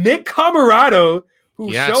between Nick Comoroto,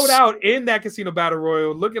 who showed out in that Casino Battle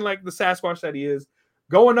Royal, looking like the Sasquatch that he is,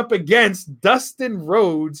 going up against Dustin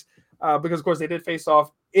Rhodes, because, of course, they did face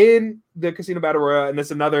off in the Casino Battle Royale, and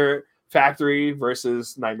it's another Factory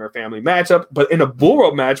versus Nightmare Family matchup, but in a bull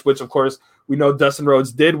rope match, which, of course, we know Dustin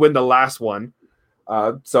Rhodes did win the last one.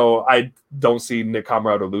 So I don't see Nick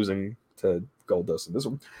Comoroto losing to Goldust in this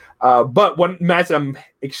one. But one match I'm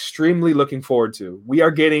extremely looking forward to, we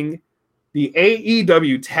are getting the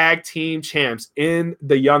AEW Tag Team Champs in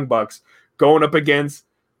the Young Bucks going up against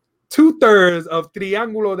 2/3 of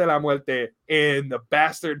Triángulo de la Muerte in the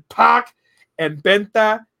Bastard Pac and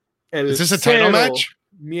Penta. Is this a title match?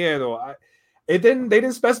 Miedo. They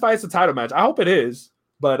didn't specify it's a title match. I hope it is,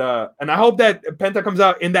 but and I hope that Penta comes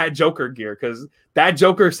out in that Joker gear, because that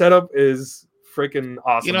Joker setup is freaking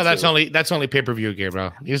awesome. That's only pay-per-view gear,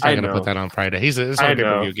 bro. He's not gonna put that on Friday. It's only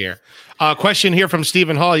pay-per-view gear. Question here from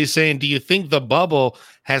Stephen Hall. He's saying, do you think the bubble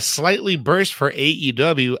has slightly burst for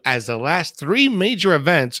AEW as the last three major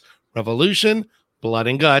events, Revolution, Blood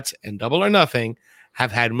and Guts, and Double or Nothing,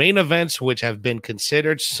 have had main events which have been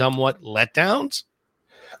considered somewhat letdowns?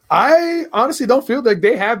 I honestly don't feel like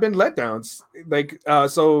they have been letdowns. Like,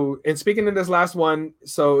 so in speaking in this last one,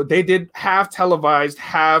 so they did have televised,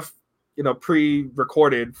 have,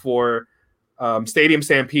 pre-recorded for Stadium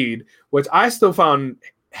Stampede, which I still found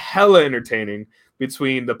hella entertaining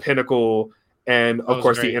between the Pinnacle and of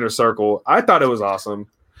course the Inner Circle. I thought it was awesome.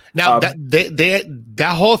 Now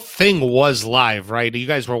that whole thing was live, right? You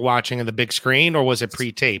guys were watching in the big screen, or was it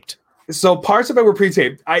pre-taped? So parts of it were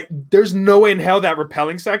pre-taped. There's no way in hell that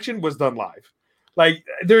rappelling section was done live. Like,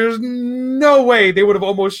 there's no way they would have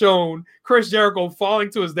almost shown Chris Jericho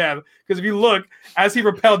falling to his death. Because if you look, as he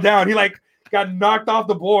rappelled down, he got knocked off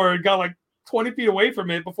the board, got 20 feet away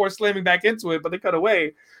from it before slamming back into it, but they cut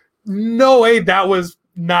away. No way that was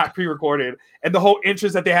not pre-recorded. And the whole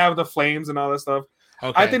interest that they have with the flames and all that stuff.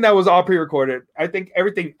 Okay. I think that was all pre-recorded. I think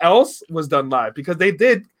everything else was done live because they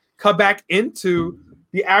did cut back into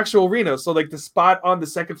the actual arena. So the spot on the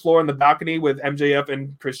second floor on the balcony with MJF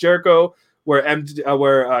and Chris Jericho, where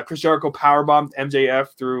Chris Jericho powerbombed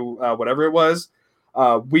MJF through whatever it was.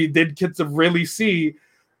 We did get to really see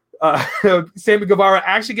Sammy Guevara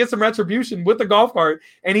actually get some retribution with the golf cart,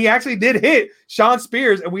 and he actually did hit Shawn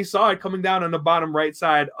Spears, and we saw it coming down on the bottom right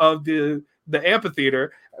side of the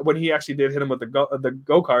amphitheater when he actually did hit him with the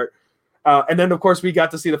go-kart. And then, of course, we got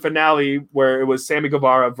to see the finale where it was Sammy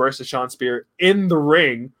Guevara versus Shawn Spears in the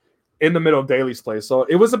ring in the middle of Daly's place. So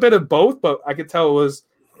it was a bit of both, but I could tell it was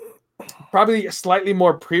probably slightly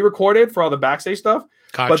more pre-recorded for all the backstage stuff.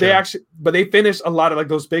 Gotcha. But they finished a lot of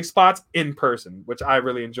those big spots in person, which I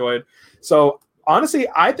really enjoyed. So honestly,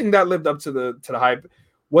 I think that lived up to the hype.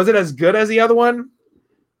 Was it as good as the other one?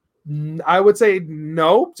 I would say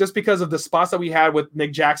no, just because of the spots that we had with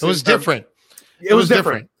Nick Jackson. It was different. It was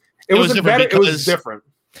different. It was different. It was different.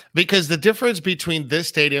 Because the difference between this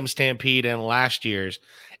Stadium Stampede and last year's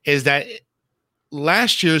is that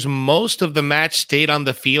last year's most of the match stayed on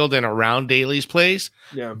the field and around Daly's place.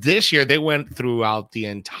 Yeah. This year they went throughout the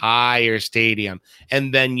entire stadium,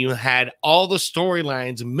 and then you had all the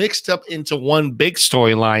storylines mixed up into one big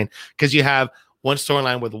storyline because you have one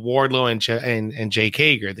storyline with Wardlow and Jake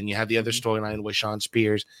Hager. Then you have the other storyline with Shawn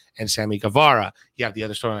Spears and Sammy Guevara. You have the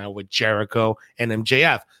other storyline with Jericho and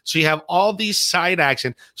MJF. So you have all these side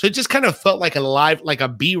action. So it just kind of felt like a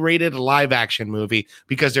B-rated live action movie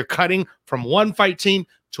because they're cutting from one fight scene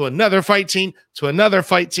to another fight scene to another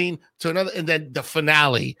fight scene to another, and then the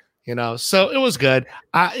finale. So it was good.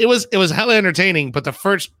 It was hella entertaining, but the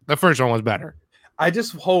first one was better. I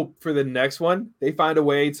just hope for the next one they find a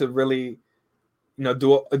way to really,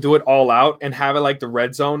 do it all out and have it like the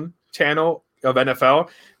Red Zone channel of NFL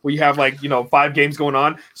where you have 5 games going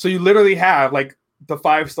on. So you literally have the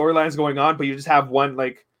 5 storylines going on, but you just have one,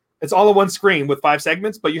 it's all on one screen with 5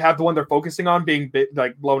 segments, but you have the one they're focusing on being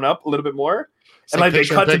blown up a little bit more. It's and they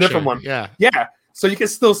cut to different one. Yeah. So you can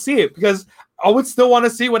still see it because I would still want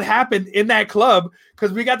to see what happened in that club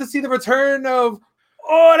because we got to see the return of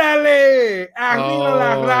Orale.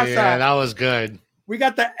 Yeah, that was good. We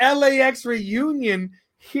got the LAX reunion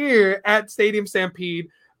here at Stadium Stampede,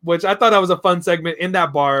 which I thought that was a fun segment in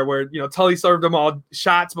that bar where, Tully served them all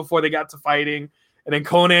shots before they got to fighting. And then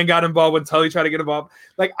Conan got involved when Tully tried to get involved.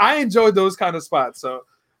 I enjoyed those kind of spots. So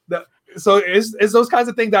it's those kinds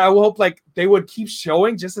of things that I hope they would keep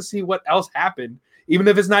showing just to see what else happened, even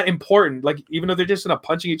if it's not important. Even if they're just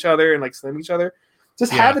punching each other and slamming each other,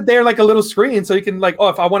 just have it there a little screen so you can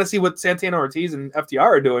if I want to see what Santana Ortiz and FTR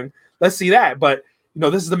are doing, let's see that. But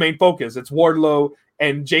this is the main focus. It's Wardlow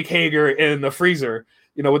and Jake Hager in the freezer,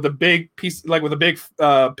 with the big piece, with a big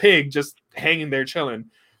pig just hanging there chilling.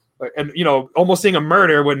 And, almost seeing a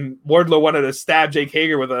murder when Wardlow wanted to stab Jake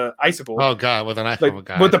Hager with an icicle. Oh, God, with an icicle.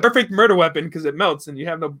 With the perfect murder weapon because it melts and you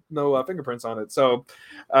have no fingerprints on it. So,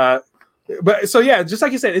 just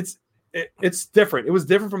like you said, it's different. It was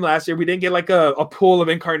different from last year. We didn't get a pool of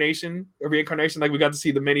reincarnation. We got to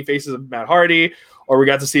see the many faces of Matt Hardy, or we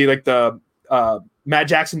got to see the Matt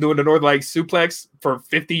Jackson doing the Northern Lights suplex for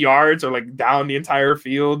 50 yards or down the entire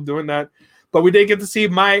field doing that. But we did get to see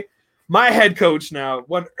my head coach now,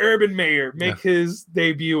 one Urban Meyer, make his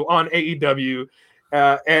debut on AEW.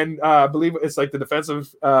 And I believe it's the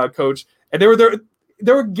defensive coach. And they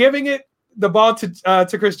were giving the ball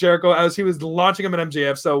to Chris Jericho as he was launching him at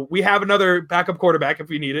MJF. So we have another backup quarterback if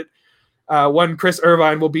we need it. One Chris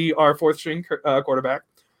Irvine will be our 4th string quarterback.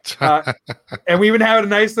 And we even had a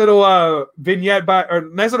nice little vignette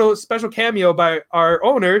nice little special cameo by our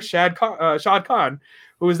owner, Shad Khan,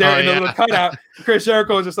 who was there in a little cutout. Chris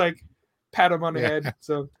Jericho was just pat him on the head.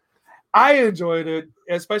 So I enjoyed it,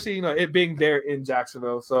 especially it being there in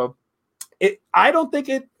Jacksonville. So I don't think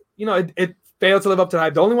it failed to live up to the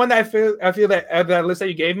hype. The only one that I feel that that list that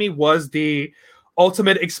you gave me was the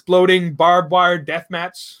ultimate exploding barbed wire death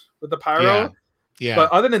match with the pyro. Yeah.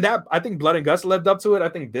 But other than that, I think Blood and Guts lived up to it. I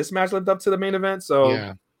think this match lived up to the main event. So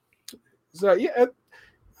yeah,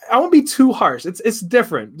 I won't be too harsh. It's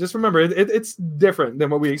different. Just remember, it's different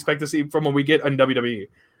than what we expect to see from what we get on WWE.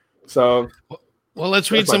 So, well,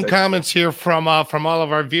 let's read some comments here from all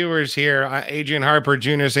of our viewers here. Adrian Harper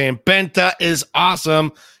Jr. saying Penta is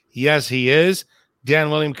awesome. Yes, he is.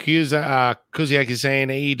 Dan William Kuziak is saying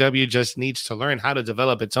AEW just needs to learn how to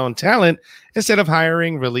develop its own talent instead of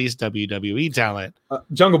hiring released WWE talent.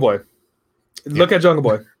 Jungle Boy. Look at Jungle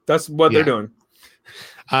Boy. That's what they're doing.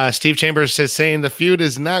 Steve Chambers says saying the feud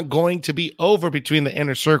is not going to be over between the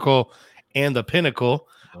Inner Circle and the Pinnacle.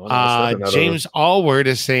 James Allward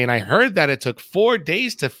is saying, I heard that it took 4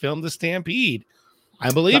 days to film the Stampede.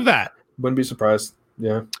 I believe that. Wouldn't be surprised.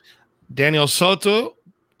 Yeah. Daniel Soto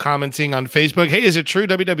commenting on Facebook, hey, is it true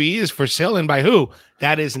WWE is for sale and by who?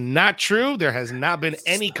 That is not true. There has not been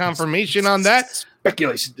any confirmation on that.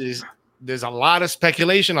 Speculation. There's a lot of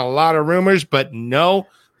speculation, a lot of rumors, but no,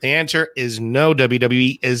 the answer is no.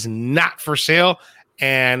 WWE is not for sale,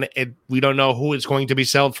 and we don't know who it's going to be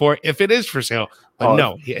sold for if it is for sale. But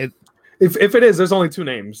no. If it is, there's only 2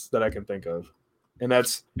 names that I can think of, and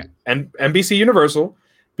that's NBC Universal,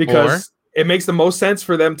 because it makes the most sense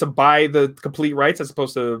for them to buy the complete rights as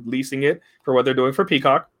opposed to leasing it for what they're doing for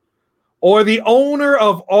Peacock. Or the owner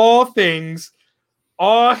of all things,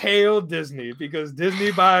 all hail Disney, because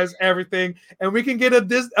Disney buys everything. And we can get a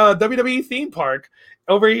WWE theme park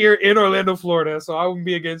over here in Orlando, Florida. So I wouldn't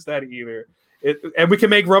be against that either. And we can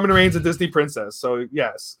make Roman Reigns a Disney princess. So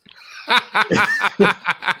yes.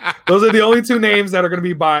 Those are the only 2 names that are going to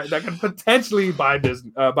be that can potentially buy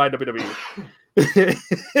WWE.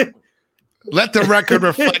 Let the record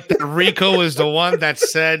reflect that Rico is the one that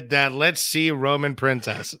said that let's see Roman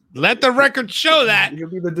Princess. Let the record show that.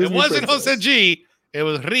 It wasn't Jose G. It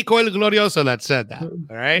was Rico El Glorioso that said that. All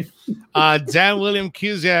right. Dan William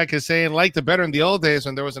Kuziak is saying, like the better in the old days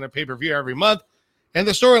when there wasn't a pay-per-view every month and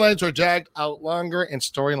the storylines were dragged out longer and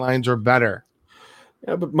storylines are better.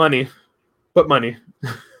 Yeah, but money. But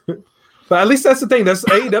at least that's the thing. That's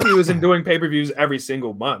AEW isn't doing pay-per-views every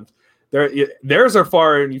single month. Theirs are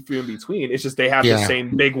far and few in between. It's just they have the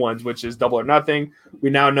same big ones, which is Double or Nothing. We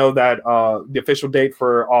now know that the official date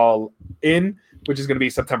for All In, which is going to be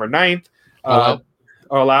September 9th.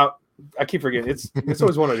 All Out. I keep forgetting. It's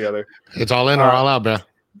always one or the other. It's All In or All Out, bro.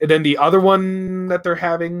 And then the other one that they're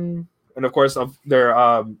having, and of course,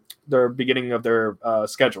 their beginning of their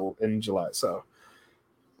schedule in July. So,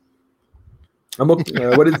 I'm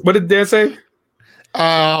okay. What did Dan say?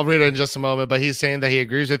 I'll read it in just a moment, but he's saying that he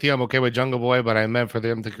agrees with you. I'm okay with Jungle Boy, but I meant for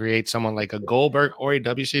them to create someone like a Goldberg or a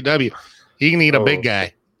WCW. You need a big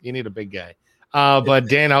guy. You need a big guy. But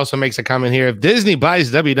Dan also makes a comment here. If Disney buys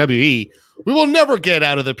WWE, we will never get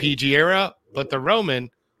out of the PG era. But the Roman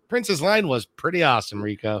Princess line was pretty awesome,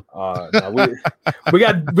 Rico. No, we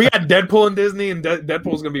got Deadpool and Disney, and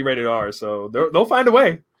Deadpool's gonna be rated R, so they'll find a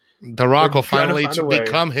way. The Rock will finally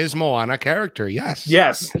become his Moana character. Yes.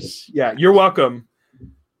 Yeah. You're welcome.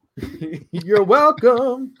 You're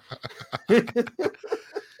welcome.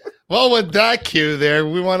 Well, with that cue there,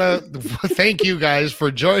 we want to thank you guys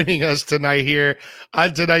for joining us tonight here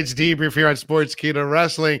on tonight's debrief here on Sportskeeda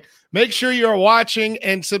Wrestling. Make sure you're watching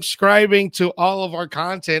and subscribing to all of our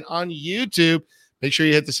content on YouTube. Make sure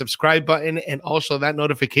you hit the subscribe button and also that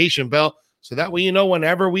notification bell so that way you know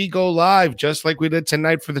whenever we go live, just like we did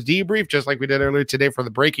tonight for the debrief, just like we did earlier today for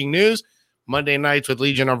the breaking news. Monday nights with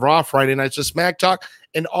Legion of Raw, Friday nights with Smack Talk,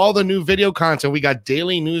 and all the new video content. We got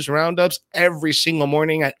daily news roundups every single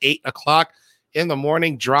morning at 8 o'clock in the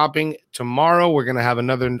morning, dropping tomorrow. We're going to have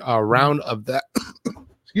another round of that.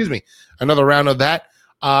 Excuse me. Another round of that.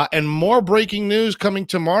 And more breaking news coming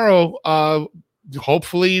tomorrow.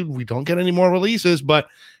 Hopefully we don't get any more releases, but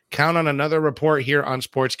count on another report here on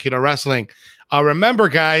Sportskeeda Wrestling. Remember,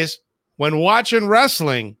 guys, when watching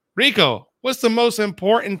wrestling, Rico, what's the most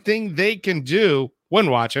important thing they can do when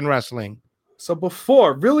watching wrestling? So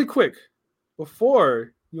really quick,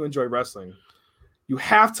 before you enjoy wrestling, you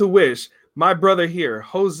have to wish my brother here,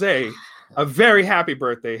 Jose, a very happy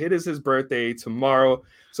birthday. It is his birthday tomorrow.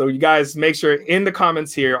 So you guys make sure in the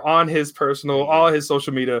comments here on his personal, all his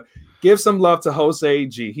social media, give some love to Jose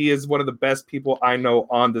G. He is one of the best people I know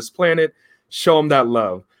on this planet. Show him that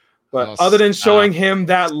love. But other than showing him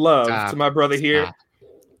that love to my brother here,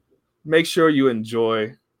 make sure you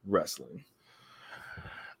enjoy wrestling.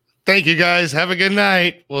 Thank you, guys. Have a good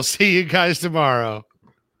night. We'll see you guys tomorrow.